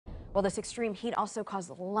Well, this extreme heat also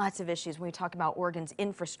caused lots of issues when we talk about Oregon's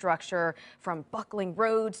infrastructure, from buckling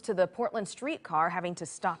roads to the Portland streetcar having to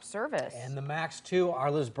stop service. And the MAX 2, our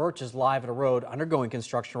Liz Birch is live at a road undergoing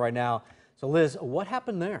construction right now. So Liz, what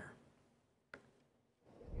happened there?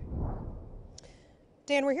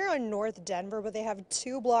 Dan, we're here on North Denver, but they have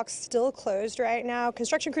 2 blocks still closed right now.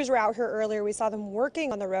 Construction crews were out here earlier. We saw them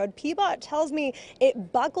working on the road. PBOT tells me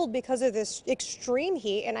it buckled because of this extreme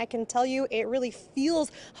heat, and I can tell you it really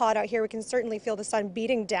feels hot out here. We can certainly feel the sun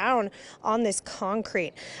beating down on this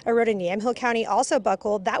concrete. A road in Yamhill County also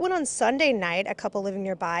buckled. That one on Sunday night. A couple living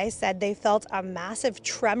nearby said they felt a massive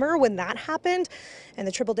tremor when that happened. And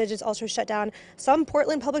the triple digits also shut down some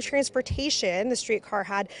Portland public transportation. The streetcar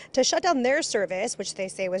had to shut down their service, which they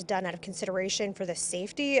say was done out of consideration for the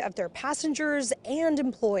safety of their passengers and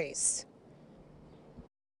employees.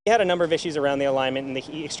 We had a number of issues around the alignment in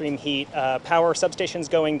the extreme heat. Power substations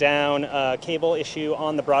going down, cable issue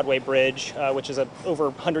on the Broadway Bridge, which is a over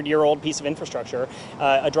 100-year-old piece of infrastructure,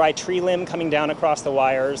 a dry tree limb coming down across the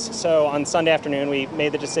wires. So on Sunday afternoon, we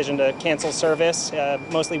made the decision to cancel service.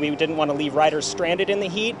 Mostly we didn't want to leave riders stranded in the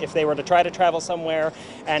heat if they were to try to travel somewhere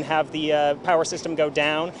and have the power system go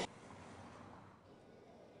down.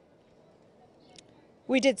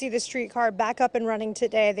 We did see the streetcar back up and running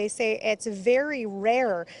today. They say it's very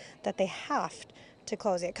rare that they have to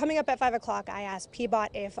close it. Coming up at 5 o'clock, I asked PBOT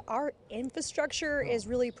if our infrastructure is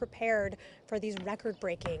really prepared for these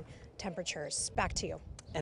record-breaking temperatures. Back to you.